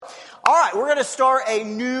All right, we're going to start a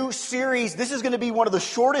new series. This is going to be one of the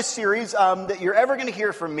shortest series that you're ever going to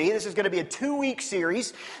hear from me. This is going to be a 2-week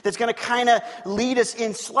series that's going to kind of lead us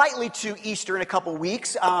in slightly to Easter in a couple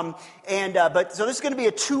weeks. So this is going to be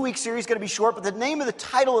a 2-week series, going to be short, but the name of the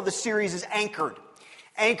title of the series is Anchored.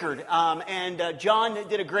 Anchored. John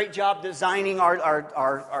did a great job designing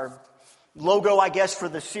our logo, I guess, for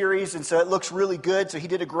the series, and so it looks really good, so he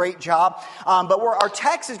did a great job. But our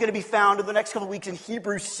text is going to be found in the next couple of weeks in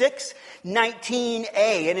Hebrews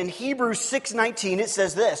 6:19a, and in Hebrews 6:19 it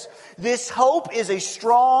says this: "This hope is a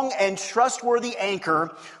strong and trustworthy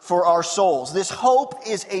anchor for our souls." This hope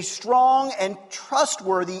is a strong and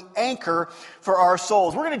trustworthy anchor for our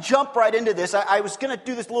souls. We're going to jump right into this. I was going to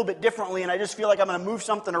do this a little bit differently, and I just feel like I'm going to move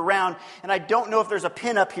something around, and I don't know if there's a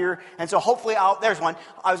pin up here, and so hopefully there's one.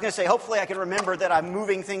 I was going to say, hopefully I can remember that I'm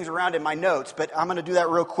moving things around in my notes, but I'm going to do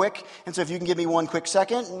that real quick, and so if you can give me one quick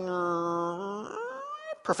second.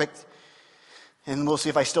 Perfect. And we'll see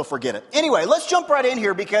if I still forget it. Anyway, let's jump right in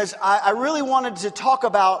here because I really wanted to talk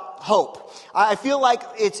about hope. I feel like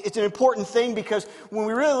it's an important thing because when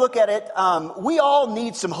we really look at it, we all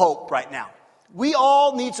need some hope right now. We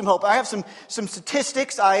all need some hope. I have some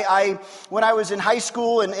statistics. When I was in high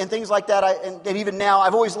school and things like that, and even now,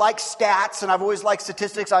 I've always liked stats and I've always liked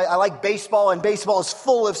statistics. I like baseball, and baseball is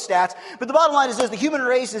full of stats. But the bottom line is this: the human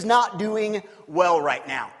race is not doing well right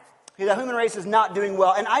now. The human race is not doing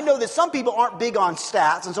well. And I know that some people aren't big on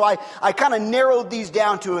stats, and so I kind of narrowed these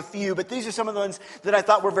down to a few, but these are some of the ones that I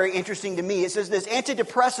thought were very interesting to me. It says this: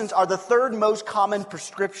 antidepressants are the third most common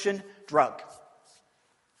prescription drug.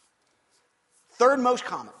 Third most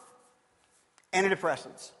common.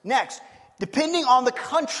 Antidepressants. Next, depending on the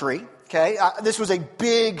country, okay, this was a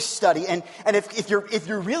big study, and if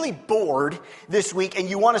you're really bored this week and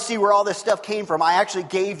you want to see where all this stuff came from, I actually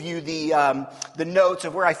gave you the notes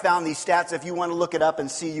of where I found these stats. If you want to look it up and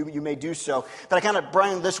see, you may do so. But I kind of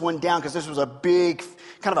brought this one down because this was a big,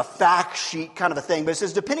 kind of a fact sheet kind of a thing. But it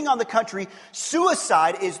says, depending on the country,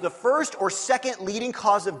 suicide is the first or second leading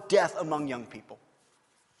cause of death among young people.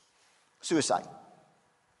 Suicide.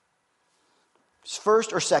 It's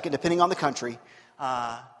first or second, depending on the country,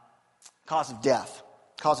 cause of death.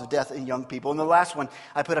 Cause of death in young people. And the last one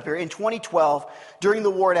I put up here, in 2012, during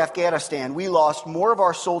the war in Afghanistan, we lost more of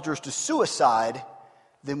our soldiers to suicide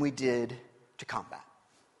than we did to combat.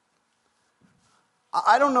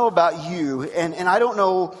 I don't know about you, and I don't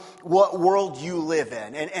know what world you live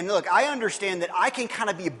in. And look, I understand that I can kind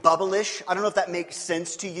of be bubblish. I don't know if that makes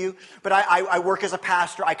sense to you, but I work as a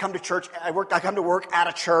pastor. I come to church. I come to work at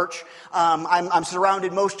a church. I'm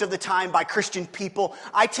surrounded most of the time by Christian people.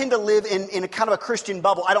 I tend to live in a kind of a Christian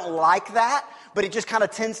bubble. I don't like that, but it just kind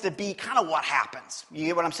of tends to be kind of what happens. You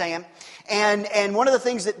get what I'm saying? And one of the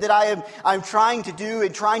things that I'm trying to do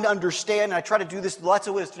and trying to understand, and I try to do this lots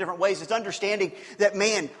of different ways, is understanding that,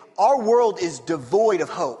 man, our world is devoid of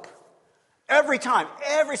hope. Every time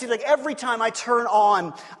I turn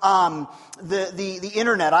on the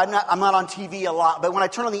internet, I'm not on TV a lot, but when I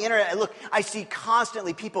turn on the internet, I see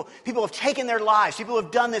constantly people have taken their lives. People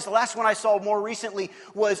have done this. The last one I saw more recently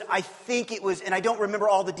was, I think it was, and I don't remember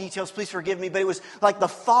all the details, please forgive me, but it was like the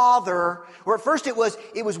father, or at first it was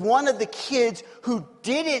one of the kids who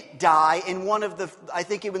didn't die in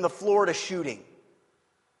the Florida shooting.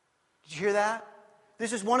 Did you hear that?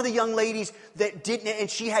 This is one of the young ladies that didn't, and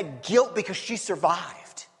she had guilt because she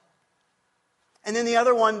survived. And then the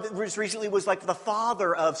other one that was recently was like the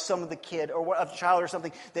father of some of the kid or a child or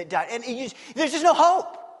something that died. And there's just no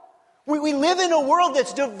hope. We live in a world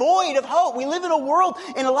that's devoid of hope. We live in a world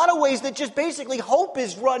in a lot of ways that just basically hope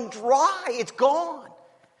is run dry. It's gone.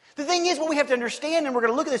 The thing is, what we have to understand, and we're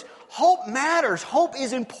going to look at this, hope matters. Hope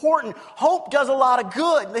is important. Hope does a lot of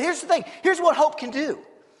good. But here's the thing. Here's what hope can do.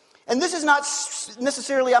 And this is not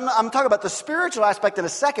necessarily, I'm talking about the spiritual aspect in a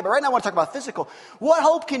second, but right now I want to talk about physical. What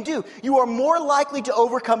hope can do. You are more likely to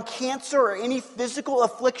overcome cancer or any physical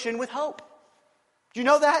affliction with hope. Do you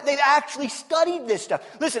know that? They've actually studied this stuff.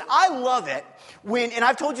 Listen, I love it and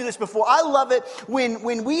I've told you this before, I love it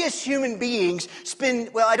when we as human beings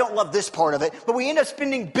I don't love this part of it, but we end up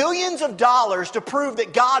spending billions of dollars to prove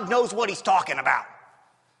that God knows what he's talking about.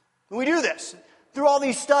 And we do this through all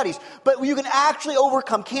these studies. But you can actually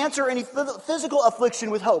overcome cancer or any physical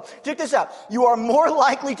affliction with hope. Check this out. You are more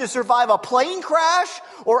likely to survive a plane crash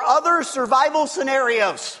or other survival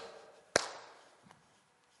scenarios.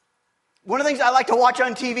 One of the things I like to watch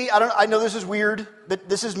on TV, I know this is weird, but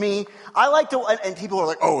this is me. I like to, and people are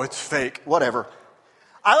like, oh, it's fake, whatever.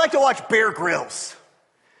 I like to watch Bear Grylls.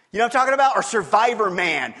 You know what I'm talking about? Or Survivor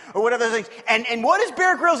Man, or whatever those things. And what does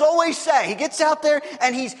Bear Grylls always say? He gets out there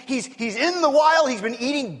and he's in the wild, he's been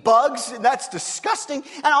eating bugs, and that's disgusting,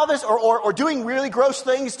 and all this, or doing really gross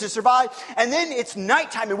things to survive. And then it's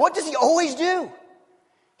nighttime, and what does he always do?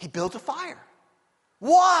 He builds a fire.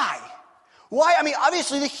 Why? Why? I mean,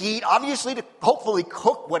 obviously the heat, obviously to hopefully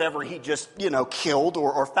cook whatever he just, killed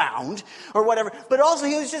or found, or whatever. But also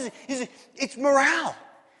it's morale.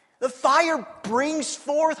 The fire brings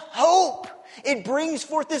forth hope. It brings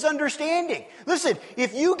forth this understanding. Listen,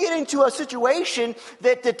 if you get into a situation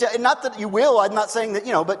that not that you will, I'm not saying that,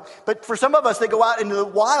 but for some of us that go out into the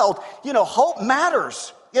wild, hope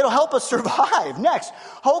matters. It'll help us survive. Next,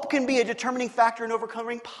 hope can be a determining factor in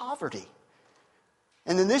overcoming poverty.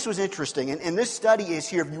 And then this was interesting, and this study is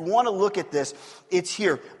here. If you want to look at this, it's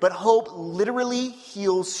here. But hope literally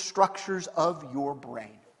heals structures of your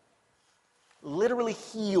brain. Literally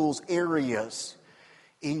heals areas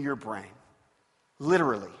in your brain.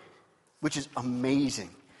 Literally. Which is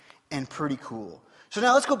amazing and pretty cool. So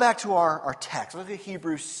now let's go back to our text. Look at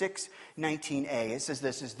Hebrews 6:19a. It says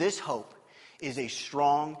this hope is a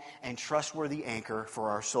strong and trustworthy anchor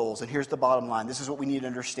for our souls. And here's the bottom line. This is what we need to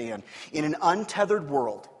understand. In an untethered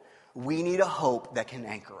world, we need a hope that can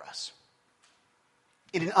anchor us.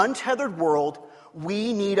 In an untethered world,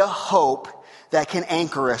 we need a hope that can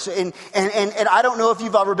anchor us. And I don't know if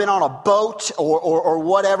you've ever been on a boat or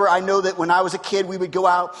whatever. I know that when I was a kid, we would go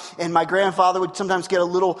out and my grandfather would sometimes get a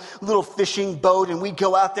little fishing boat and we'd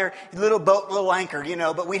go out there, little boat, little anchor,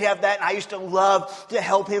 but we'd have that. And I used to love to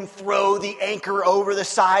help him throw the anchor over the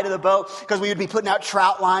side of the boat because we would be putting out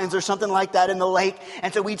trout lines or something like that in the lake.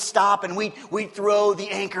 And so we'd stop and we'd throw the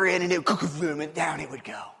anchor in and it would, and down it would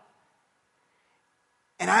go.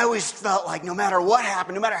 And I always felt like no matter what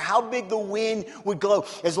happened, no matter how big the wind would blow,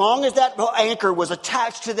 as long as that anchor was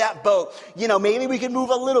attached to that boat, maybe we could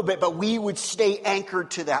move a little bit, but we would stay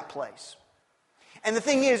anchored to that place. And the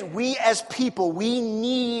thing is, we as people, we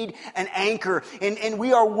need an anchor. And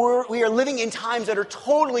we are living in times that are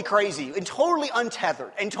totally crazy and totally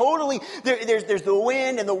untethered. And totally, there's the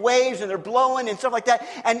wind and the waves and they're blowing and stuff like that.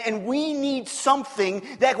 And we need something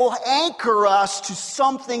that will anchor us to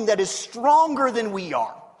something that is stronger than we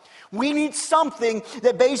are. We need something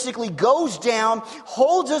that basically goes down,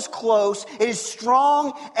 holds us close, it is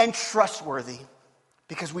strong and trustworthy.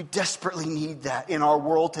 Because we desperately need that in our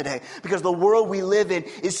world today. Because the world we live in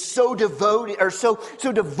is so devoted or so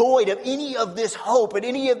devoid of any of this hope and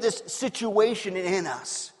any of this situation in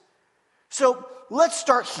us. So let's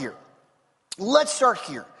start here.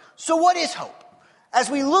 So what is hope? As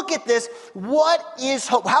we look at this, what is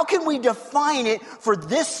hope? How can we define it for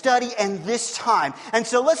this study and this time? And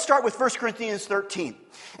so let's start with 1 Corinthians 13.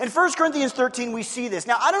 In 1 Corinthians 13, we see this.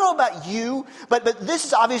 Now, I don't know about you, but this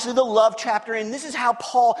is obviously the love chapter, and this is how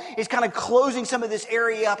Paul is kind of closing some of this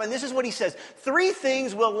area up. And this is what he says. 3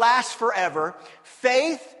 things will last forever: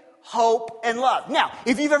 faith, hope, and love. Now,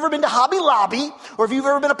 if you've ever been to Hobby Lobby, or if you've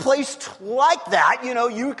ever been a place like that,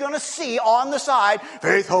 you're going to see on the side,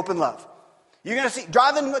 faith, hope, and love. You're going to see,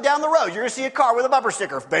 driving down the road, you're going to see a car with a bumper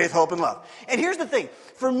sticker, faith, hope, and love. And here's the thing.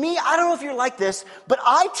 For me, I don't know if you're like this, but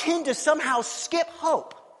I tend to somehow skip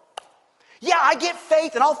hope. Yeah, I get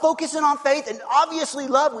faith, and I'll focus in on faith, and obviously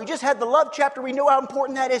love. We just had the love chapter. We know how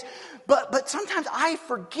important that is. But sometimes I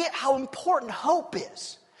forget how important hope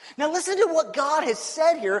is. Now listen to what God has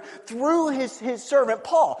said here through his servant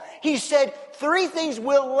Paul. He said 3 things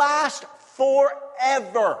will last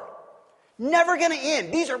forever. Never going to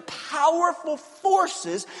end. These are powerful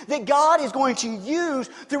forces that God is going to use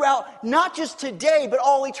throughout not just today, but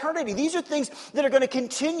all eternity. These are things that are going to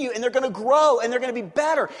continue and they're going to grow and they're going to be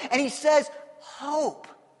better. And he says, hope.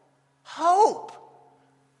 Hope.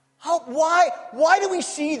 Hope. Why do we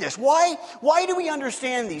see this? Why do we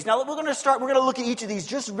understand these? Now we're going to look at each of these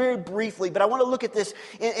just very briefly, but I want to look at this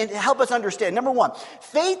and help us understand. Number 1,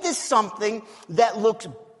 faith is something that looks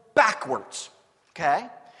backwards. Okay?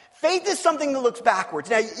 Faith is something that looks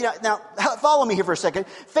backwards. Now, follow me here for a second.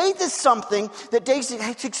 Faith is something that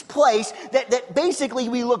takes place that basically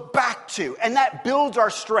we look back to, and that builds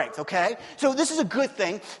our strength, okay? So this is a good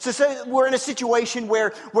thing. So say we're in a situation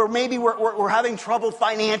where maybe we're having trouble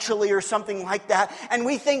financially or something like that, and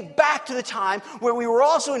we think back to the time where we were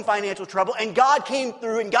also in financial trouble, and God came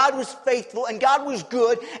through, and God was faithful, and God was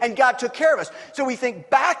good, and God took care of us. So we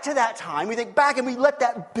think back to that time, we think back, and we let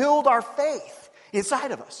that build our faith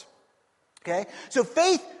inside of us. Okay? So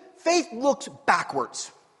faith looks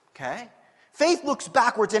backwards. Okay? Faith looks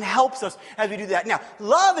backwards and helps us as we do that. Now,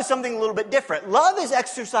 love is something a little bit different. Love is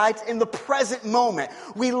exercised in the present moment.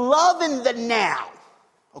 We love in the now.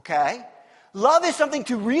 Okay? Love is something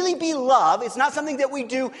to really be love. It's not something that we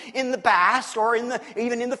do in the past or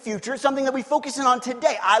even in the future. It's something that we focus in on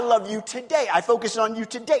today. I love you today. I focus on you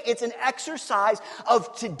today. It's an exercise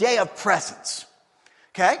of today, of presence.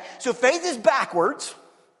 Okay? So faith is backwards.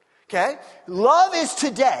 Okay? Love is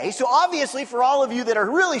today. So obviously for all of you that are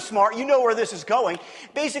really smart, you know where this is going.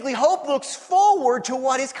 Basically, hope looks forward to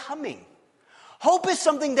what is coming. Hope is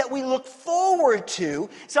something that we look forward to,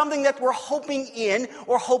 something that we're hoping in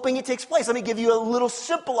or hoping it takes place. Let me give you a little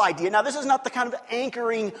simple idea. Now, this is not the kind of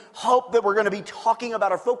anchoring hope that we're going to be talking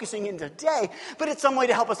about or focusing in today, but it's some way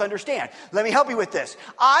to help us understand. Let me help you with this.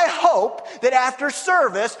 I hope that after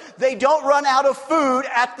service, they don't run out of food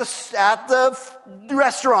at the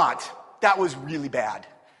restaurant. That was really bad.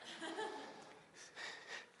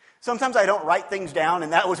 Sometimes I don't write things down,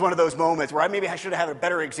 and that was one of those moments where maybe I should have had a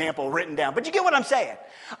better example written down. But you get what I'm saying.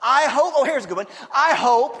 Here's a good one. I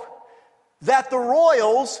hope that the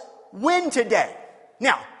Royals win today.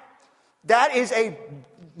 Now, that is that's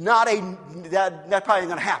probably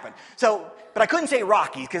going to happen. But I couldn't say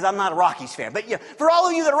Rockies because I'm not a Rockies fan. But yeah, for all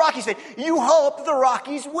of you that are Rockies fans, you hope the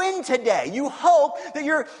Rockies win today. You hope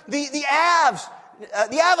that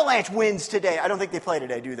the Avalanche wins today. I don't think they play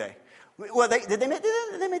today, do they? Well, they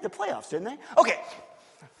made the playoffs, didn't they? Okay.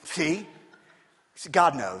 See?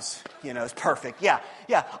 God knows. It's perfect. Yeah.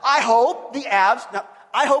 I hope the Avs, now,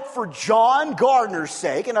 I hope for John Gardner's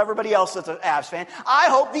sake and everybody else that's an Avs fan, I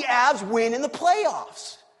hope the Avs win in the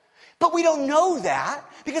playoffs. But we don't know that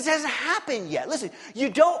because it hasn't happened yet. Listen, you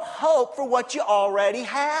don't hope for what you already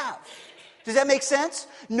have. Does that make sense?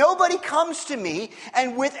 Nobody comes to me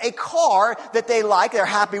and with a car that they like, they're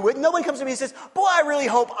happy with, nobody comes to me and says, boy, I really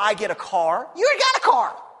hope I get a car. You already got a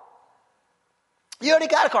car. You already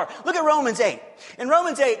got a car. Look at Romans 8. In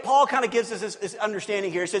Romans 8, Paul kind of gives us this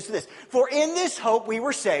understanding here. He says this, for in this hope we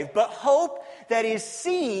were saved, but hope that is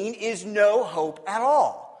seen is no hope at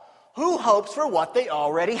all. Who hopes for what they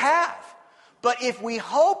already have? But if we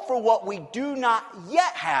hope for what we do not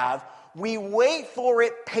yet have, we wait for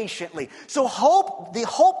it patiently. So the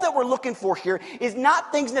hope that we're looking for here is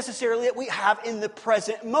not things necessarily that we have in the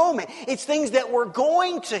present moment. It's things that we're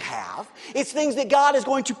going to have. It's things that God is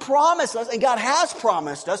going to promise us, and God has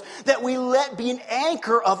promised us, that we let be an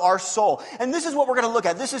anchor of our soul. And this is what we're going to look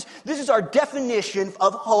at. This is our definition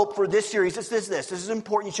of hope for this series. This is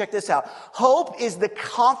important. You check this out. Hope is the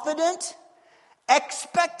confident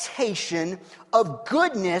expectation of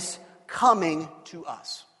goodness coming to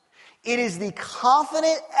us. It is the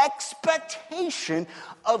confident expectation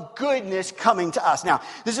of goodness coming to us. Now,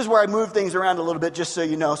 this is where I move things around a little bit just so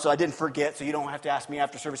you know, so I didn't forget, so you don't have to ask me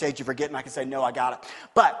after service, hey, did you forget? And I can say, no, I got it.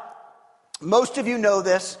 But most of you know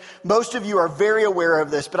this. Most of you are very aware of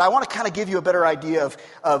this. But I want to kind of give you a better idea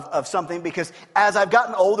of something because as I've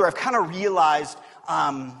gotten older, I've kind of realized,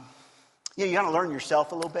 you got to learn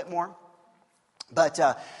yourself a little bit more. But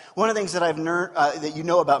one of the things that I've learned, that you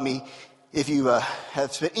know about me, if you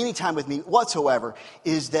have spent any time with me whatsoever,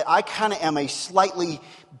 is that I kind of am a slightly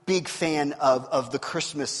big fan of the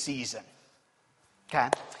Christmas season. Okay?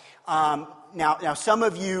 Now, some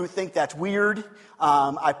of you think that's weird.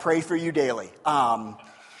 I pray for you daily.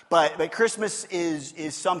 But Christmas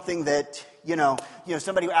is something that,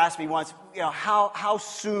 somebody asked me once, how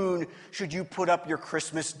soon should you put up your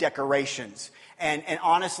Christmas decorations? And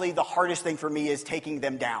honestly, the hardest thing for me is taking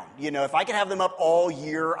them down. If I could have them up all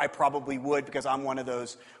year, I probably would because I'm one of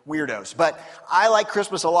those weirdos. But I like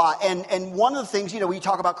Christmas a lot. And one of the things, we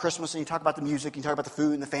talk about Christmas and you talk about the music, you talk about the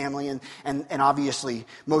food and the family, and obviously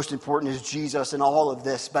most important is Jesus and all of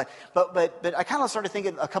this. But I kind of started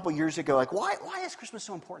thinking a couple years ago, like, why is Christmas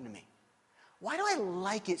so important to me? Why do I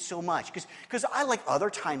like it so much? Because I like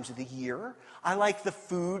other times of the year. I like the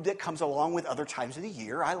food that comes along with other times of the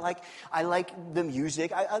year. I like the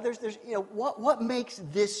music. What makes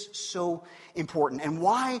this so important? And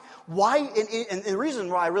why? And the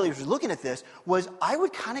reason why I really was looking at this was I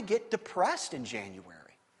would kind of get depressed in January.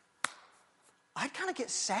 I'd kind of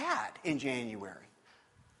get sad in January.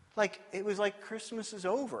 It was like Christmas is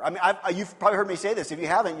over. I mean, you've probably heard me say this. If you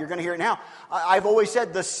haven't, you're going to hear it now. I've always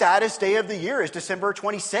said the saddest day of the year is December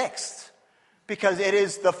 26th because it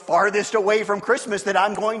is the farthest away from Christmas that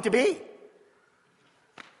I'm going to be.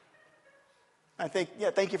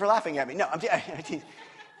 Thank you for laughing at me. No,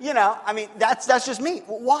 that's just me.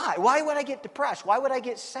 Why? Why would I get depressed? Why would I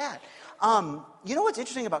get sad? What's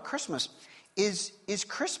interesting about Christmas is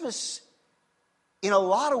Christmas, in a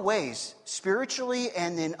lot of ways, spiritually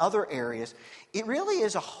and in other areas, it really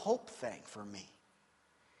is a hope thing for me.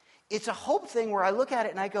 It's a hope thing where I look at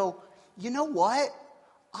it and I go, you know what?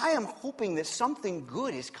 I am hoping that something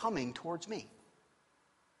good is coming towards me.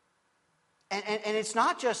 And it's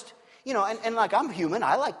not just And like I'm human,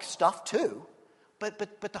 I like stuff too. But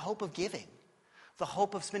the hope of giving, the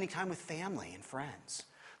hope of spending time with family and friends,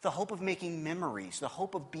 the hope of making memories, the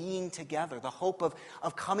hope of being together, the hope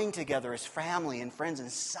of coming together as family and friends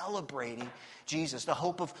and celebrating Jesus, the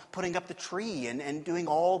hope of putting up the tree and doing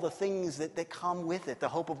all the things that come with it, the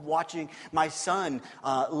hope of watching my son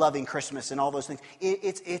loving Christmas and all those things.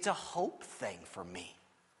 It's a hope thing for me.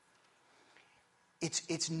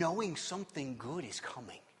 It's knowing something good is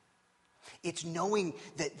coming. It's knowing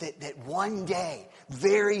that one day,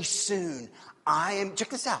 very soon, check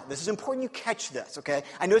this out. This is important you catch this, okay?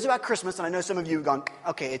 I know it's about Christmas, and I know some of you have gone,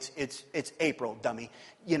 okay, it's April, dummy.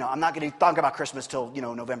 I'm not going to talk about Christmas till,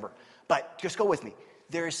 November. But just go with me.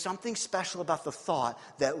 There is something special about the thought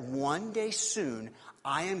that one day soon,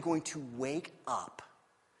 I am going to wake up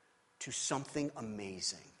to something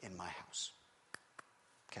amazing in my house.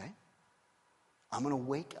 Okay? I'm going to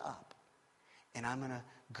wake up, and I'm going to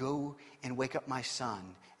go and wake up my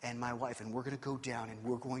son and my wife, and we're going to go down and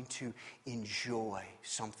we're going to enjoy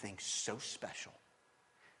something so special,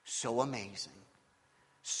 so amazing,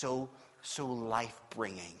 so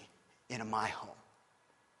life-bringing in my home.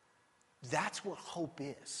 That's what hope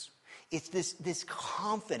is. It's this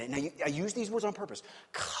confident. Now, I use these words on purpose.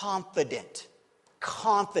 Confident.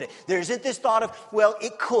 There isn't this thought of, well,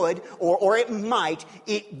 it could or it might.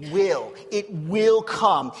 It will. It will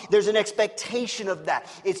come. There's an expectation of that.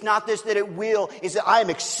 It's not this that it will. It's that I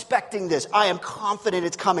am expecting this. I am confident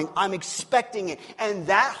it's coming. I'm expecting it. And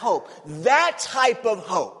that hope, that type of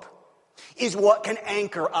hope, is what can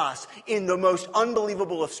anchor us in the most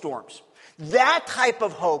unbelievable of storms. That type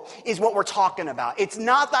of hope is what we're talking about. It's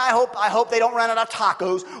not that I hope they don't run out of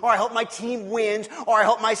tacos, or I hope my team wins, or I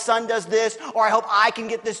hope my son does this, or I hope I can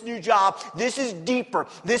get this new job. This is deeper.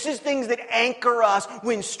 This is things that anchor us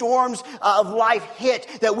when storms of life hit,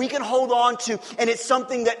 that we can hold on to, and it's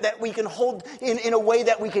something that we can hold in a way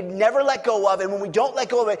that we could never let go of, and when we don't let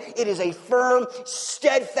go of it, it is a firm,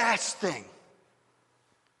 steadfast thing.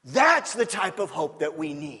 That's the type of hope that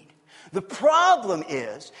we need. The problem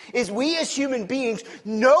is we as human beings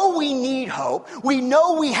know we need hope. We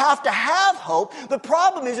know we have to have hope. The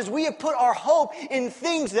problem is we have put our hope in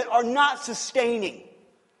things that are not sustaining.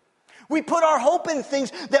 We put our hope in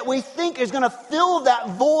things that we think is going to fill that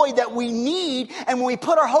void that we need. And when we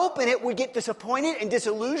put our hope in it, we get disappointed and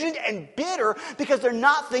disillusioned and bitter because they're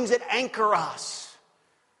not things that anchor us.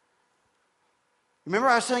 Remember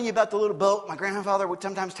I was telling you about the little boat my grandfather would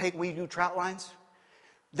sometimes take when we do trout lines?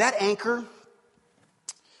 That anchor,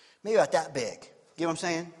 maybe about that big. You know what I'm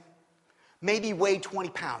saying? Maybe weighed 20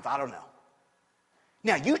 pounds. I don't know.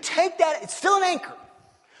 Now, you take that, it's still an anchor.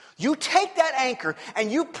 You take that anchor and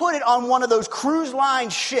you put it on one of those cruise line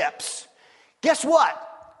ships. Guess what?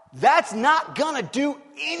 That's not going to do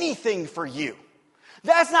anything for you.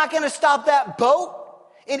 That's not going to stop that boat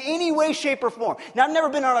in any way, shape, or form. Now, I've never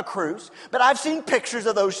been on a cruise, but I've seen pictures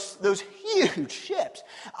of those huge ships.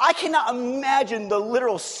 I cannot imagine the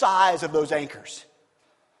literal size of those anchors.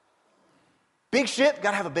 Big ship,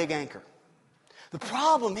 got to have a big anchor. The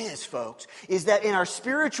problem is, folks, is that in our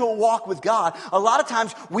spiritual walk with God, a lot of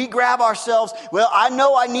times we grab ourselves, well, I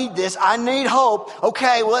know I need this. I need hope.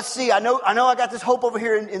 Okay, well, let's see. I know I got this hope over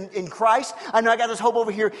here in Christ. I know I got this hope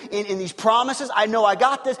over here in these promises. I know I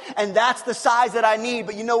got this, and that's the size that I need.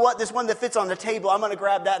 But you know what? This one that fits on the table, I'm going to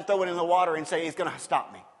grab that and throw it in the water and say it's going to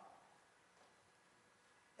stop me.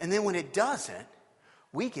 And then when it doesn't,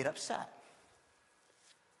 we get upset.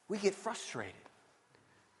 We get frustrated.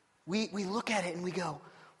 We look at it and we go,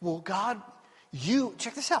 well, God,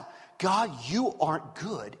 check this out. God, you aren't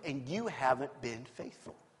good and you haven't been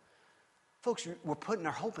faithful. Folks, we're putting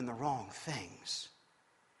our hope in the wrong things.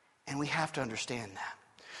 And we have to understand that.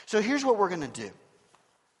 So here's what we're going to do.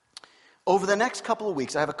 Over the next couple of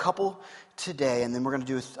weeks, I have a couple today and then we're going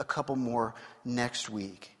to do a couple more next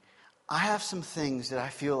week. I have some things that I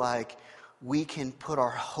feel like we can put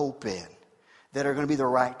our hope in that are going to be the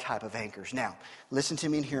right type of anchors. Now, listen to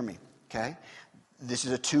me and hear me, okay? This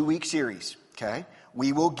is a 2-week series, okay?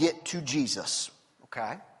 We will get to Jesus,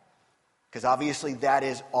 okay? Because obviously that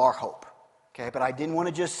is our hope, okay? But I didn't want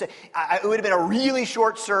to just say, it would have been a really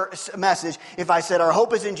short message if I said our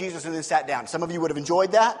hope is in Jesus and then sat down. Some of you would have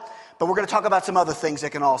enjoyed that, but we're going to talk about some other things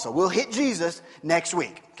that can also. We'll hit Jesus next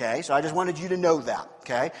week, okay? So I just wanted you to know that,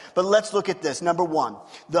 okay? But let's look at this. Number 1,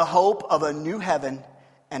 the hope of a new heaven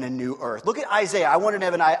and a new earth. Look at Isaiah. I wanted to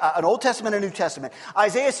have an Old Testament and a New Testament.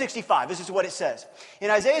 Isaiah 65, this is what it says. In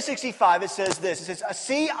Isaiah 65, it says this. It says,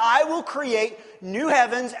 see, I will create new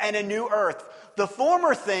heavens and a new earth. The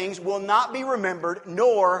former things will not be remembered,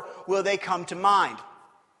 nor will they come to mind.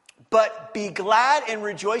 But be glad and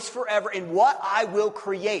rejoice forever in what I will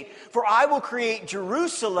create. For I will create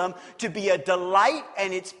Jerusalem to be a delight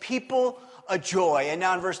and its people a joy. And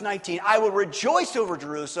now in verse 19, I will rejoice over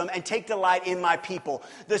Jerusalem and take delight in my people.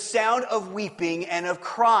 The sound of weeping and of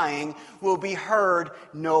crying will be heard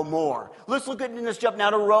no more. Let's look at this, jump now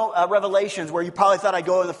to Revelations, where you probably thought I'd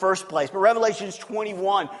go in the first place. But Revelations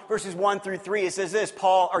 21, verses 1 through 3, it says this,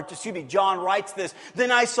 John writes this,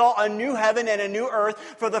 Then I saw a new heaven and a new earth,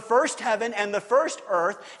 for the first heaven and the first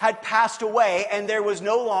earth had passed away, and there was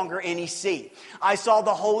no longer any sea. I saw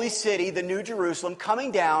the holy city, the new Jerusalem,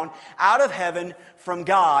 coming down out of heaven from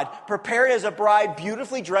God, prepared as a bride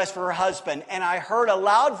beautifully dressed for her husband. And I heard a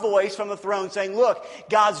loud voice from the throne saying, Look,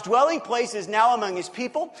 God's dwelling place is now among his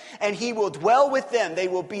people, and he will dwell with them. They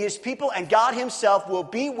will be his people, and God himself will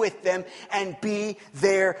be with them and be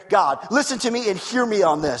their God. Listen to me and hear me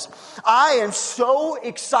on this. I am so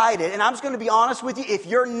excited, and I'm just going to be honest with you. If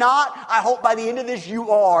you're not, I hope by the end of this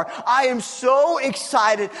you are. I am so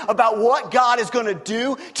excited about what God is going to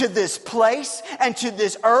do to this place and to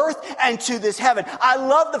this earth and to this heaven. I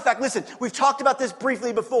love the fact, listen, we've talked about this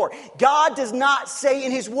briefly before. God does not say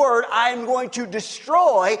in his word, I am going to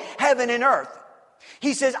destroy heaven and earth.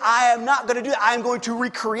 He says, I am not going to do that. I am going to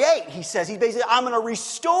recreate. He says, I'm going to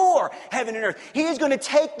restore heaven and earth. He is going to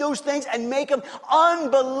take those things and make them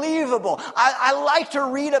unbelievable. I like to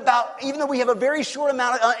read about, even though we have a very short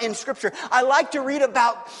amount in Scripture, I like to read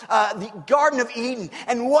about the Garden of Eden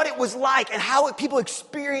and what it was like and how people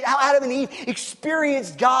experienced, how Adam and Eve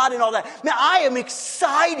experienced God and all that. Man, I am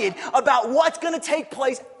excited about what's going to take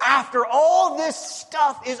place after all this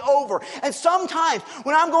stuff is over. And sometimes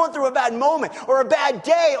when I'm going through a bad moment or a bad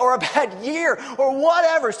day or a bad year or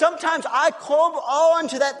whatever, sometimes I clump on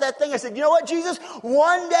to that thing. I said, you know what, Jesus?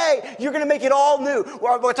 One day you're going to make it all new.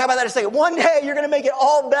 We'll talk about that in a second. One day you're going to make it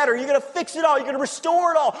all better. You're going to fix it all. You're going to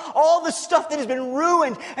restore it all. All the stuff that has been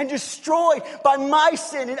ruined and destroyed by my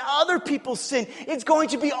sin and other people's sin, it's going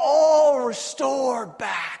to be all restored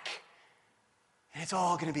back. And it's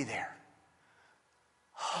all going to be there.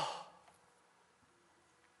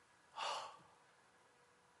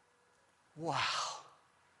 Wow.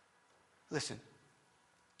 Listen,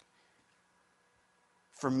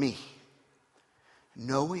 for me,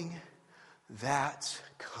 knowing that's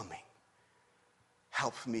coming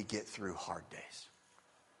helps me get through hard days.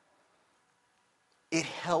 It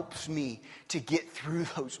helps me to get through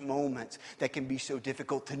those moments that can be so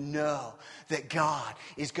difficult, to know that God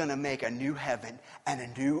is going to make a new heaven and a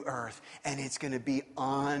new earth, and it's going to be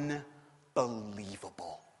unbelievable.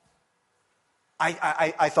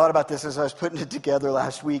 I thought about this as I was putting it together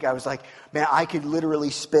last week. I was like, man, I could literally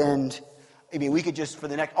spend, we could just, for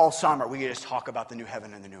the next, all summer, we could just talk about the new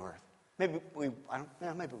heaven and the new earth. Maybe we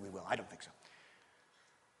will. I don't think so.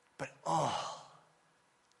 But,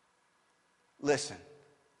 listen,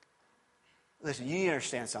 you need to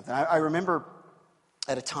understand something. I remember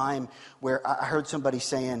at a time where I heard somebody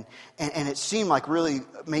saying, and it seemed like really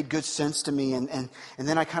made good sense to me, and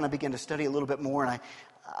then I kind of began to study a little bit more, and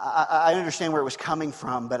I understand where it was coming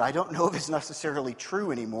from, but I don't know if it's necessarily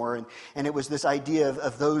true anymore. And it was this idea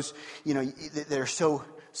of those, that are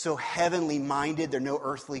so heavenly minded, they're no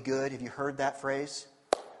earthly good. Have you heard that phrase?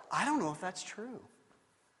 I don't know if that's true.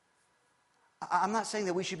 I'm not saying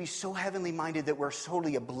that we should be so heavenly minded that we're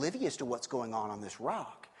totally oblivious to what's going on this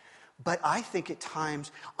rock. But I think at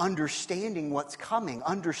times understanding what's coming,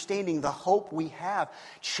 understanding the hope we have,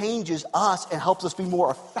 changes us and helps us be more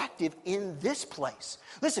effective in this place.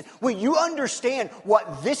 Listen, when you understand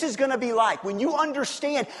what this is going to be like, when you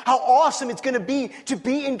understand how awesome it's going to be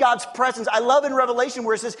in God's presence. I love in Revelation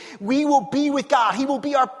where it says, we will be with God. He will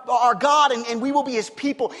be our God and we will be his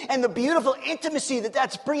people. And the beautiful intimacy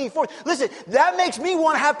that's bringing forth. Listen, that makes me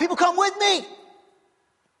want to have people come with me.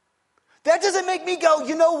 That doesn't make me go,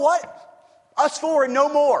 you know what? Us four and no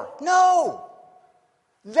more. No.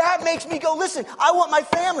 That makes me go, listen, I want my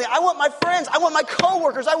family, I want my friends, I want my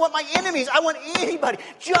coworkers, I want my enemies, I want anybody.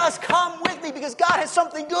 Just come with me because God has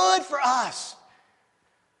something good for us.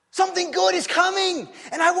 Something good is coming.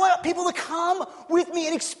 And I want people to come with me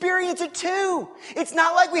and experience it too. It's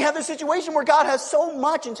not like we have this situation where God has so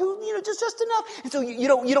much and just enough. And so you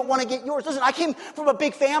don't want to get yours. Listen, I came from a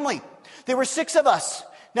big family. There were 6 of us.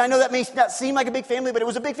 Now, I know that may not seem like a big family, but it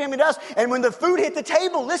was a big family to us. And when the food hit the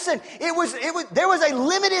table, listen, there was a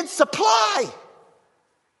limited supply.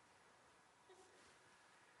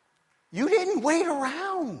 You didn't wait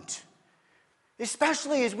around,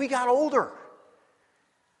 especially as we got older.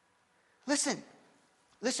 Listen,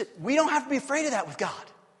 we don't have to be afraid of that with God.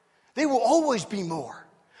 There will always be more.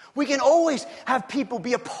 We can always have people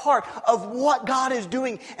be a part of what God is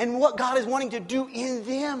doing and what God is wanting to do in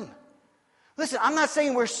them. Listen, I'm not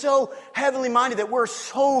saying we're so heavenly minded that we're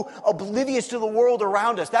so oblivious to the world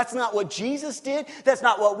around us. That's not what Jesus did. That's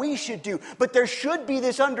not what we should do. But there should be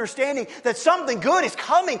this understanding that something good is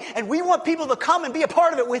coming, and we want people to come and be a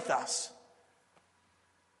part of it with us.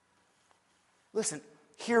 Listen,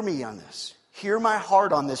 hear me on this. Hear my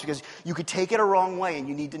heart on this, because you could take it a wrong way, and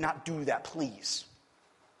you need to not do that, please.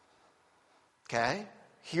 Okay?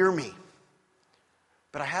 Hear me.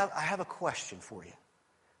 But I have a question for you.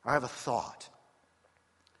 I have a thought.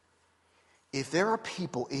 If there are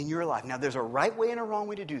people in your life, now there's a right way and a wrong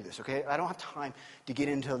way to do this, okay? I don't have time to get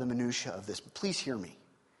into the minutia of this, but please hear me.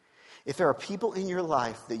 If there are people in your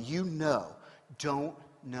life that you know don't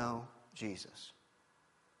know Jesus,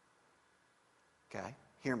 okay?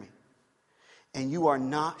 Hear me. And you are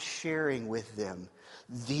not sharing with them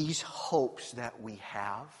these hopes that we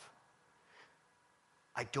have,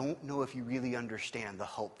 I don't know if you really understand the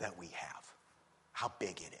hope that we have, how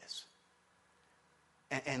big it is.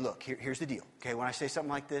 And look, here's the deal. Okay, when I say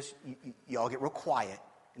something like this, you all get real quiet,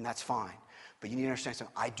 and that's fine. But you need to understand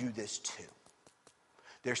something. I do this too.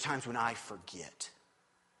 There's times when I forget.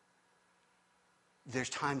 There's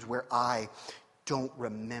times where I don't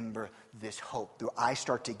remember this hope. I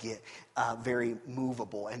start to get very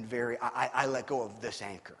movable and I let go of this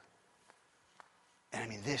anchor. And I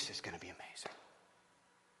mean, this is going to be amazing.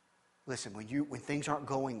 Listen, when things aren't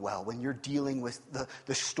going well, when you're dealing with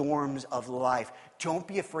the storms of life, don't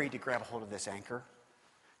be afraid to grab a hold of this anchor.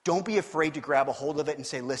 Don't be afraid to grab a hold of it and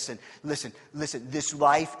say, listen, this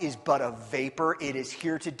life is but a vapor. It is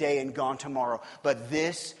here today and gone tomorrow. But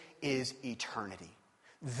this is eternity.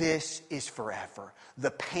 This is forever.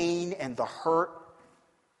 The pain and the hurt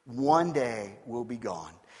one day will be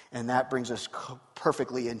gone. And that brings us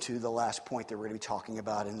perfectly into the last point that we're going to be talking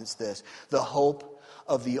about, and it's this: the hope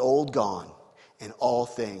of the old gone and all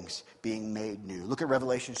things being made new. Look at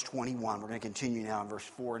Revelations 21. We're going to continue now in verse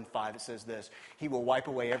 4 and 5. It says this: He will wipe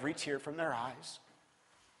away every tear from their eyes.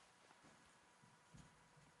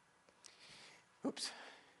 Oops.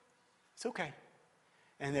 It's okay.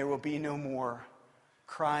 And there will be no more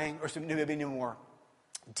crying, or there will be no more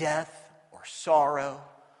death or sorrow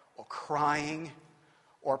or crying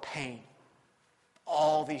or pain.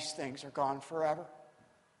 All these things are gone forever.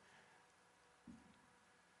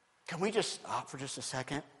 Can we just stop for just a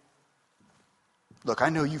second? Look, I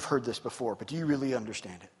know you've heard this before, but do you really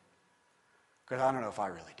understand it? Because I don't know if I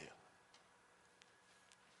really do.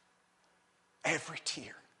 Every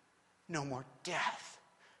tear. No more death.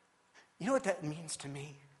 You know what that means to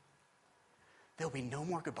me? There'll be no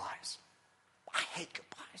more goodbyes. I hate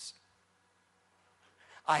goodbyes.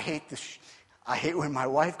 I hate when my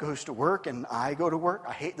wife goes to work and I go to work.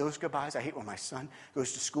 I hate those goodbyes. I hate when my son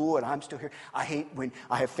goes to school and I'm still here. I hate when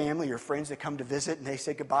I have family or friends that come to visit and they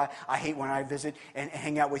say goodbye. I hate when I visit and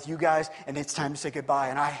hang out with you guys and it's time to say goodbye.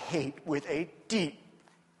 And I hate with a deep,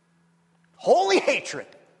 holy hatred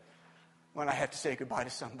when I have to say goodbye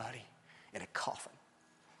to somebody in a coffin.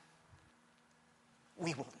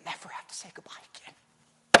 We will never have to say goodbye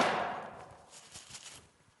again.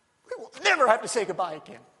 We will never have to say goodbye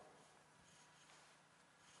again.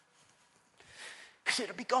 Because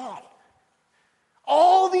it'll be gone.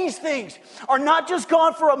 All these things are not just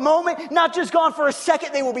gone for a moment, not just gone for a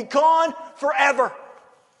second, they will be gone forever.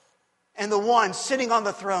 And the one sitting on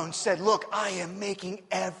the throne said, look, I am making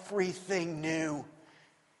everything new.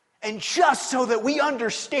 And just so that we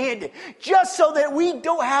understand it, just so that we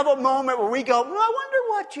don't have a moment where we go, well, I wonder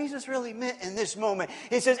what Jesus really meant in this moment.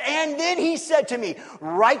 It says, and then he said to me,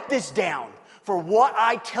 write this down, for what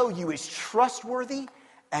I tell you is trustworthy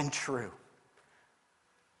and true.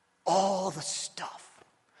 All the stuff,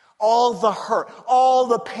 all the hurt, all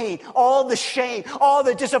the pain, all the shame, all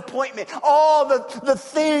the disappointment, all the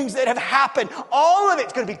things that have happened, all of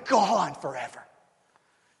it's going to be gone forever.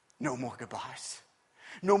 No more goodbyes.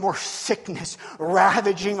 No more sickness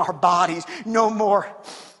ravaging our bodies. No more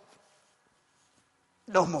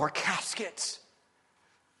caskets.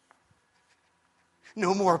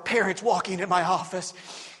 No more parents walking into my office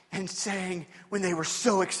and saying, when they were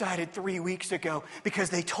so excited 3 weeks ago because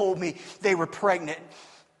they told me they were pregnant.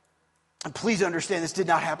 And please understand this did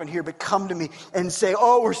not happen here, but come to me and say,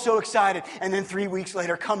 oh, we're so excited. And then 3 weeks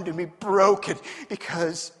later, come to me broken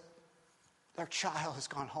because their child has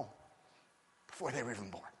gone home before they were even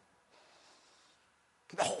born.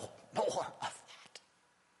 No more of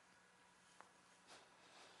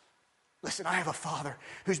that. Listen, I have a father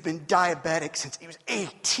who's been diabetic since he was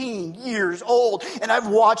 18 years old, and I've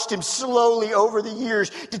watched him slowly over the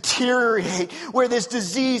years deteriorate, where this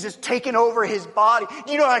disease has taken over his body.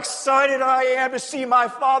 Do you know how excited I am to see my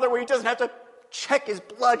father where he doesn't have to check his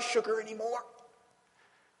blood sugar anymore?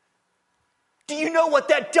 Do you know what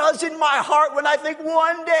that does in my heart when I think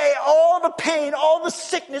one day all the pain, all the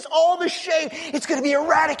sickness, all the shame, it's going to be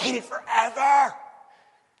eradicated forever?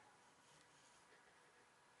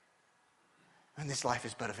 And this life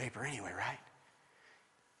is but a vapor anyway, right?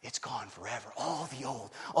 It's gone forever. All the old,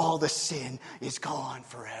 all the sin is gone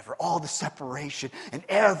forever. All the separation and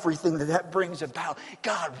everything that brings about,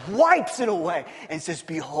 God wipes it away and says,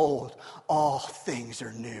 behold, all things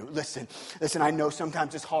are new. Listen, I know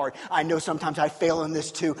sometimes it's hard. I know sometimes I fail in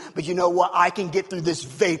this too. But you know what? I can get through this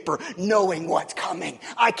vapor knowing what's coming.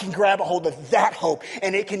 I can grab a hold of that hope,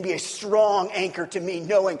 and it can be a strong anchor to me,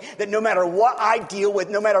 knowing that no matter what I deal with,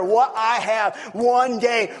 no matter what I have, one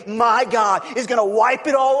day my God is going to wipe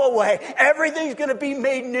it all away. Everything's going to be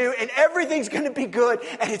made new, and everything's going to be good,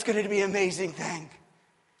 and it's going to be an amazing thing.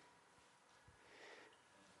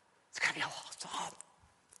 It's going to be awesome.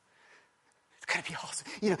 It's going to be awesome.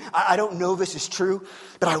 You know, I don't know this is true,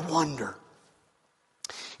 but I wonder.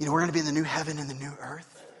 You know, we're going to be in the new heaven and the new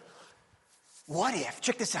earth. What if,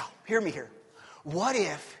 check this out, hear me here. What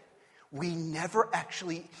if we never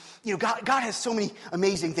actually, you know, God has so many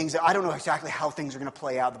amazing things that I don't know exactly how things are going to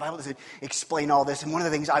play out. The Bible doesn't explain all this. And one of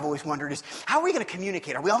the things I've always wondered is, how are we going to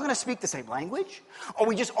communicate? Are we all going to speak the same language? Are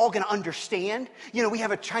we just all going to understand? You know, we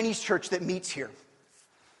have a Chinese church that meets here,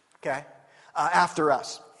 okay, after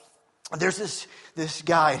us. There's this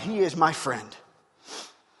guy, he is my friend.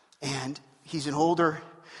 And he's an older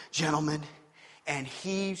gentleman, and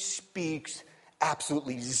he speaks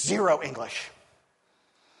absolutely zero English.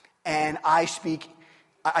 And I think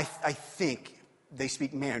they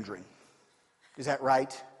speak Mandarin. Is that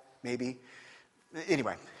right? Maybe.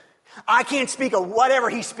 Anyway, I can't speak of whatever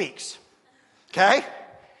he speaks. Okay?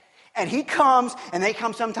 And he comes, and they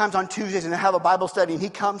come sometimes on Tuesdays, and they have a Bible study, and he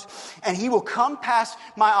comes, and he will come past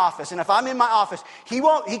my office. And if I'm in my office,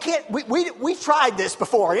 we tried this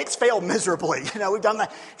before, and it's failed miserably. You know, we've done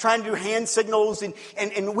that, trying to do hand signals,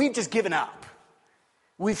 and we've just given up.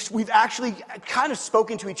 We've actually kind of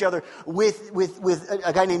spoken to each other with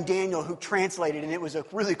a guy named Daniel who translated, and it was a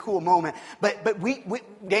really cool moment. But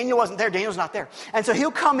Daniel wasn't there. Daniel's not there. And so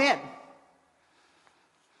he'll come in.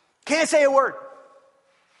 Can't say a word.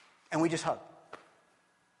 And we just hug.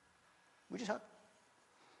 We just hug.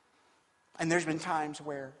 And there's been times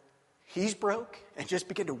where he's broke and just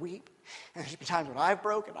begin to weep. And there's been times when I've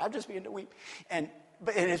broke and I've just begun to weep.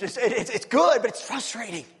 But it's good, but it's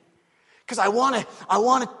frustrating. Because I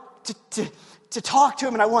want to talk to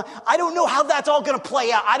him, and I don't know how that's all going to play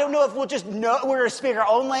out. I don't know if we're going to speak our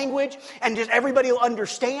own language and just everybody will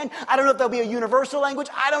understand. I don't know if there'll be a universal language.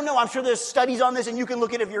 I don't know. I'm sure there's studies on this, and you can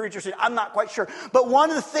look at it if you're interested. I'm not quite sure. But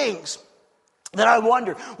one of the things that I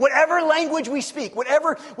wonder, whatever language we speak,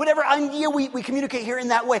 whatever idea we communicate here in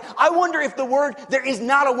that way, I wonder if there is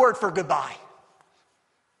not a word for goodbye.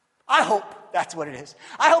 I hope that's what it is.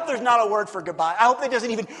 I hope there's not a word for goodbye. I hope that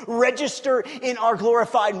doesn't even register in our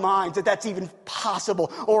glorified minds that that's even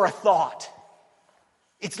possible or a thought.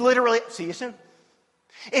 It's literally, see you soon.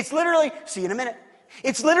 It's literally, see you in a minute.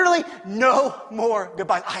 It's literally no more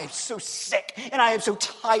goodbyes. I am so sick and I am so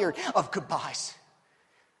tired of goodbyes.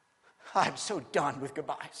 I am so done with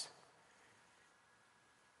goodbyes.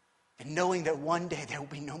 And knowing that one day there will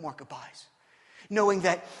be no more goodbyes. Knowing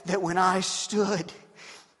that when I stood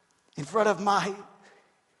in front of I'm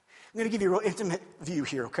going to give you a real intimate view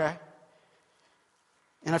here, okay?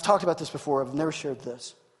 And I've talked about this before. I've never shared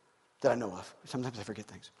this that I know of. Sometimes I forget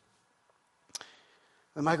things.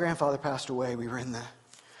 When my grandfather passed away, we were in the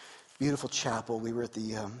beautiful chapel. We were at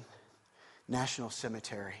the National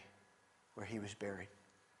Cemetery where he was buried.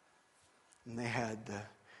 And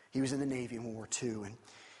he was in the Navy in World War II, and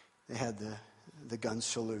they had the gun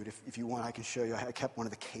salute. If you want, I can show you. I kept one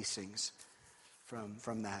of the casings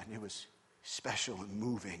from that, and it was special and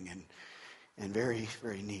moving and very,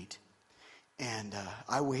 very neat. And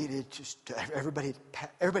I waited everybody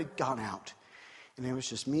had gone out, and it was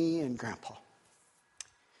just me and Grandpa.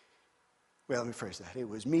 Well, let me phrase that. It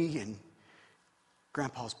was me and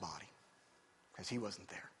Grandpa's body, because he wasn't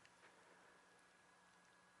there.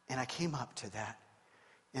 And I came up to that,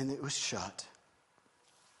 and it was shut.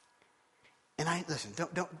 And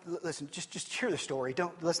just hear the story.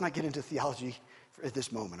 Let's not get into theology at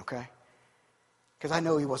this moment, okay? Because I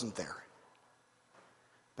know he wasn't there.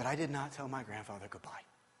 But I did not tell my grandfather goodbye.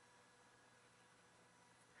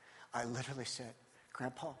 I literally said,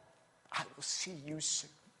 Grandpa, I will see you soon.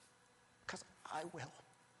 I will.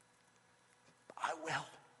 I will.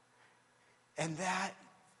 And that,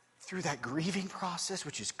 through that grieving process,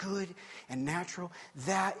 which is good and natural,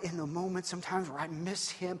 that in the moment sometimes where I miss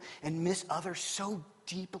him and miss others so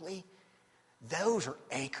deeply, those are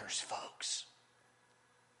anchors, folks.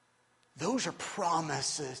 Those are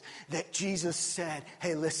promises that Jesus said,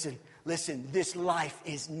 hey, listen, this life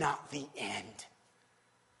is not the end.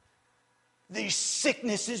 These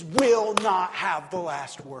sicknesses will not have the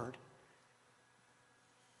last word.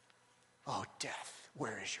 Oh, death,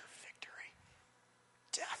 where is your victory?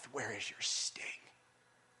 Death, where is your sting?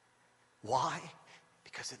 Why?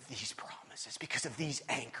 Because of these promises, because of these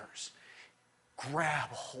anchors. Grab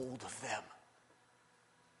hold of them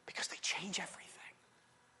because they change everything.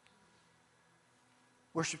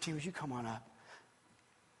 Worship team, would you come on up?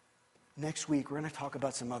 Next week, we're going to talk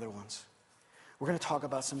about some other ones. We're going to talk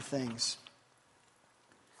about some things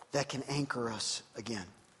that can anchor us again.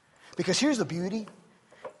 Because here's the beauty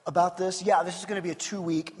about this. Yeah, this is going to be a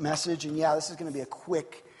 2-week message, and yeah, this is going to be a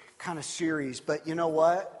quick kind of series. But you know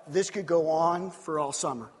what? This could go on for all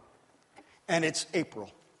summer. And it's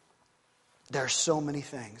April. There are so many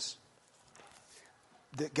things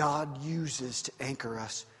that God uses to anchor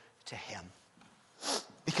us to him.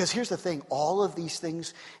 Because here's the thing, all of these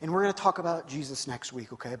things, and we're going to talk about Jesus next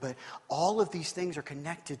week, okay? But all of these things are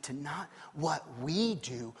connected to not what we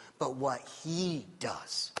do, but what he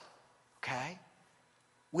does, okay?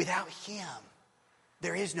 Without him,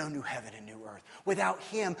 there is no new heaven and new earth. Without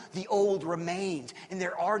him, the old remains, and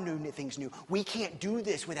there are new things new. We can't do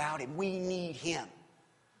this without him. We need him.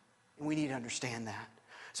 And we need to understand that.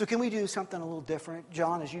 So can we do something a little different?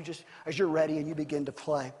 John, as you're ready and you begin to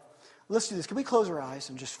play, let's do this. Can we close our eyes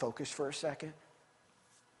and just focus for a second?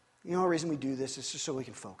 You know the reason we do this is just so we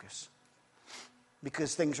can focus.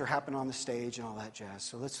 Because things are happening on the stage and all that jazz.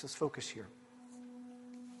 So let's focus here.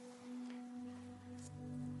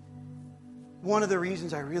 One of the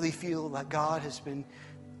reasons I really feel that God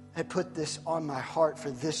had put this on my heart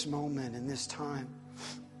for this moment and this time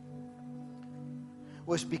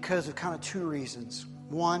was because of kind of 2 reasons.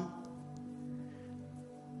 One,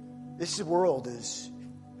 this world is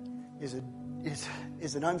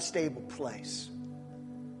an unstable place.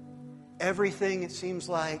 Everything, it seems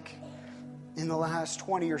like, in the last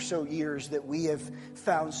 20 or so years that we have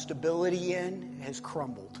found stability in has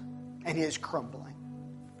crumbled and is crumbling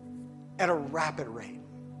at a rapid rate.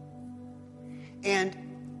 And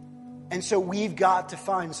so we've got to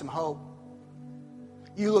find some hope.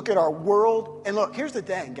 You look at our world, and look, here's the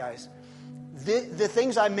thing, guys. The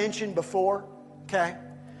things I mentioned before, okay,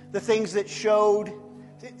 the things that showed,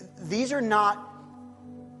 these are not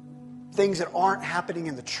things that aren't happening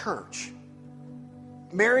in the church.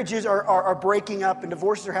 Marriages are breaking up and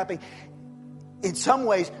divorces are happening in some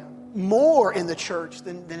ways more in the church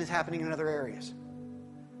than is happening in other areas.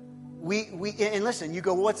 And listen, you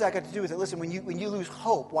go, well, what's that got to do with it? Listen, when you lose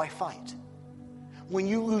hope, why fight? When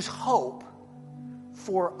you lose hope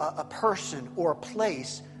for a person or a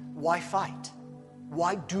place, why fight?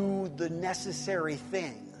 Why do the necessary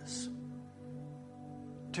things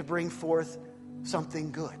to bring forth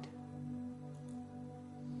something good?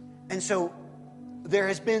 And so there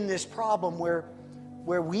has been this problem where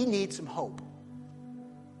we need some hope.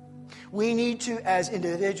 We need to, as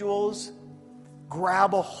individuals,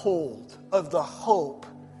 grab a hold of the hope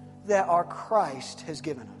that our Christ has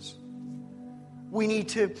given us. We need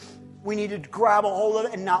to grab a hold of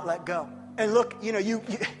it and not let go. And look,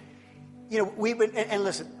 we've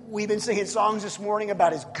been singing songs this morning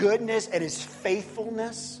about his goodness and his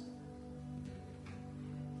faithfulness.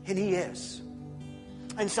 And he is.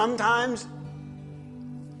 And sometimes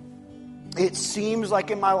it seems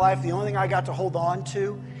like in my life the only thing I got to hold on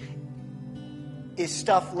to is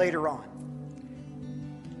stuff later on.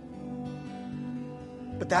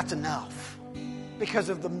 But that's enough because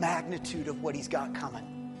of the magnitude of what he's got coming.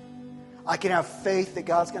 I can have faith that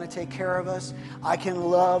God's going to take care of us. I can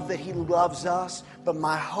love that he loves us. But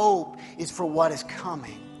my hope is for what is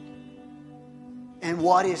coming. And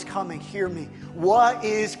what is coming, hear me, what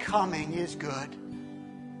is coming is good.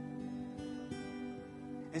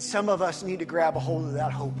 And some of us need to grab a hold of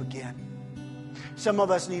that hope again. Some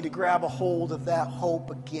of us need to grab a hold of that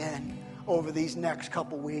hope again over these next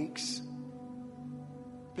couple weeks.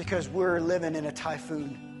 Because we're living in a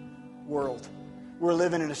typhoon world. We're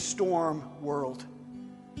living in a storm world.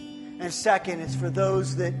 And second, it's for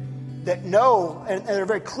those that know, and they're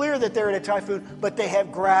very clear that they're in a typhoon, but they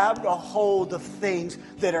have grabbed a hold of things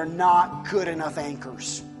that are not good enough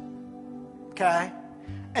anchors. Okay?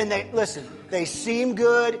 And they seem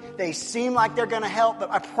good, they seem like they're going to help, but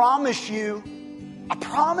I promise you,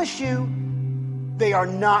 they are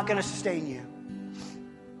not going to sustain you.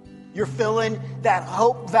 You're filling that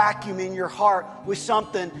hope vacuum in your heart with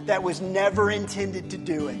something that was never intended to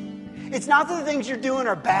do it. It's not that the things you're doing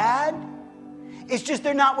are bad. It's just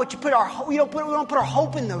they're not what you put our. We don't put our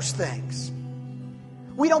hope in those things.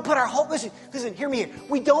 We don't put our hope. Listen. Hear me here.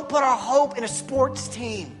 We don't put our hope in a sports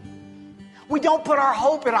team. We don't put our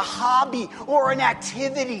hope in a hobby or an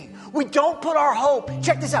activity. We don't put our hope.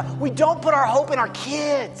 Check this out. We don't put our hope in our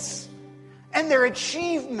kids and their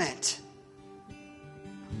achievement.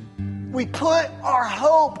 We put our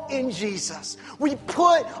hope in Jesus. We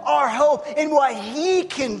put our hope in what He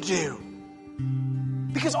can do.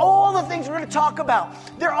 Because all the things we're going to talk about,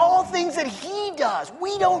 they're all things that He does.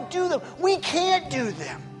 We don't do them. We can't do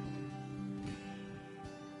them.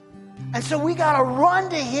 And so we got to run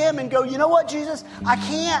to Him and go, you know what, Jesus? I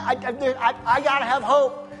can't. I got to have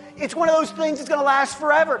hope. It's one of those things that's going to last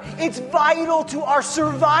forever. It's vital to our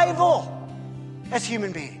survival as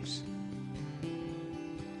human beings.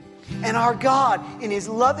 And our God, in His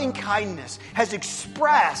loving kindness, has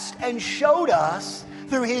expressed and showed us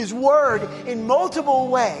through His Word in multiple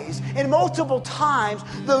ways, in multiple times,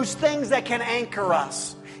 those things that can anchor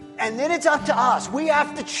us. And then it's up to us. We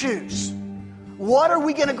have to choose. What are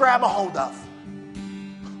we going to grab a hold of?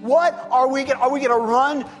 What are we going to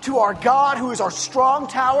run to our God, who is our strong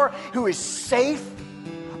tower, who is safe?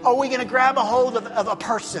 Are we going to grab a hold of a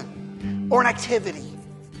person or an activity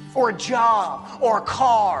or a job or a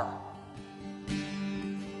car?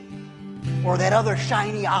 Or that other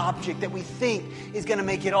shiny object that we think is going to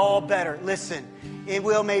make it all better. Listen, it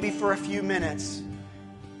will maybe for a few minutes.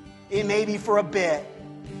 It may be for a bit.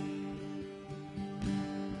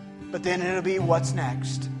 But then it'll be what's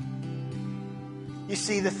next. You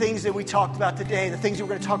see, the things that we talked about today, the things that we're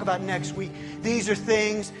going to talk about next week, these are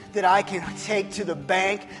things that I can take to the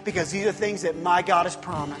bank because these are things that my God has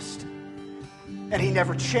promised. And He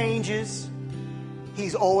never changes.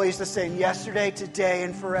 He's always the same yesterday, today,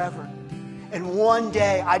 and forever. And one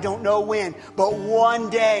day, I don't know when, but one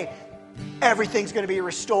day, everything's going to be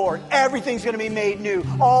restored. Everything's going to be made new.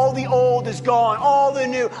 All the old is gone. All the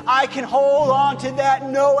new. I can hold on to that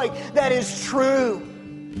knowing that is true.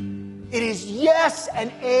 It is yes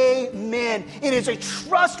and amen. It is a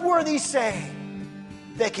trustworthy saying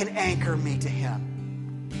that can anchor me to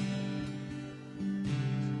Him.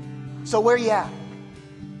 So where are you at?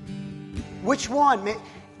 Which one?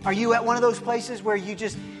 Are you at one of those places where you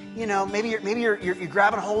just... maybe you're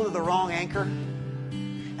grabbing hold of the wrong anchor.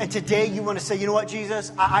 And today you want to say, you know what,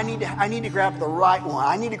 Jesus? I need to grab the right one.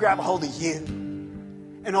 I need to grab a hold of You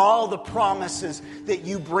and all the promises that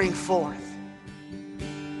You bring forth.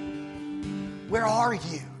 Where are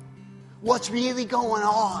you? What's really going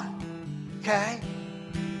on? Okay?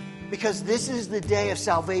 Because this is the day of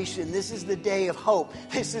salvation. This is the day of hope.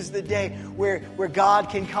 This is the day where God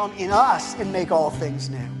can come in us and make all things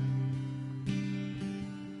new.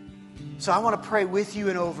 So I want to pray with you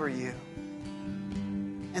and over you.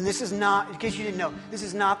 And this is not, in case you didn't know, this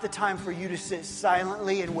is not the time for you to sit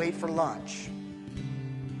silently and wait for lunch.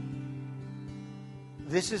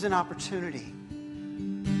 This is an opportunity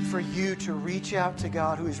for you to reach out to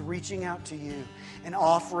God, who is reaching out to you and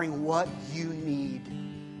offering what you need.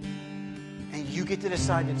 And you get to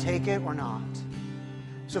decide to take it or not.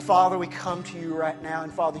 So Father, we come to You right now,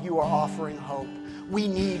 and Father, You are offering hope. We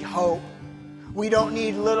need hope. We don't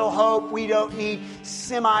need little hope. We don't need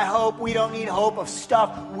semi-hope. We don't need hope of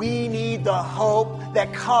stuff. We need the hope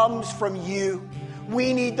that comes from You.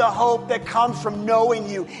 We need the hope that comes from knowing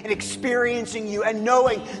You and experiencing You and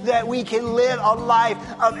knowing that we can live a life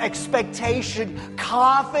of expectation,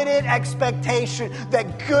 confident expectation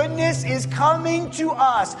that goodness is coming to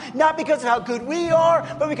us, not because of how good we are,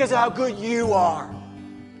 but because of how good You are.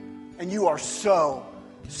 And You are so,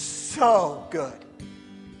 so good.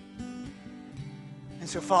 And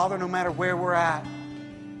so, Father, no matter where we're at,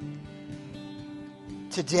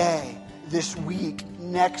 today, this week,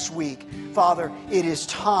 next week, Father, it is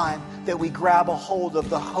time that we grab a hold of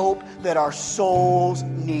the hope that our souls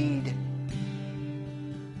need.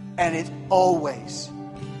 And it's always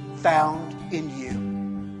found in You.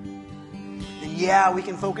 And yeah, we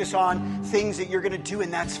can focus on things that You're going to do,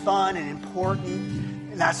 and that's fun and important,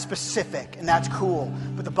 and that's specific, and that's cool.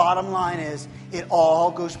 But the bottom line is, it all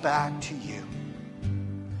goes back to You.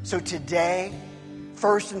 So today,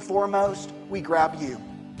 first and foremost, we grab You.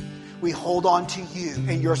 We hold on to You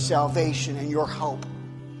and Your salvation and Your hope.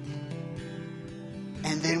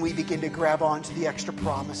 And then we begin to grab on to the extra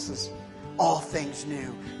promises. All things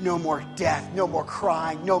new. No more death, no more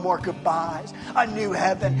crying, no more goodbyes. A new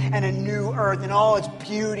heaven and a new earth in all its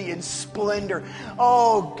beauty and splendor.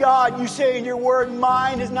 Oh God, You say in Your word,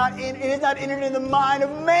 it is not entered in the mind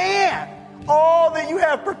of man all that you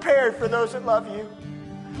have prepared for those that love you.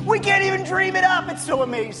 We can't even dream it up. It's so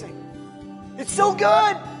amazing. It's so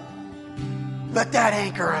good. Let that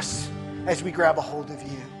anchor us as we grab a hold of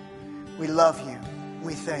you. We love you.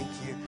 We thank you.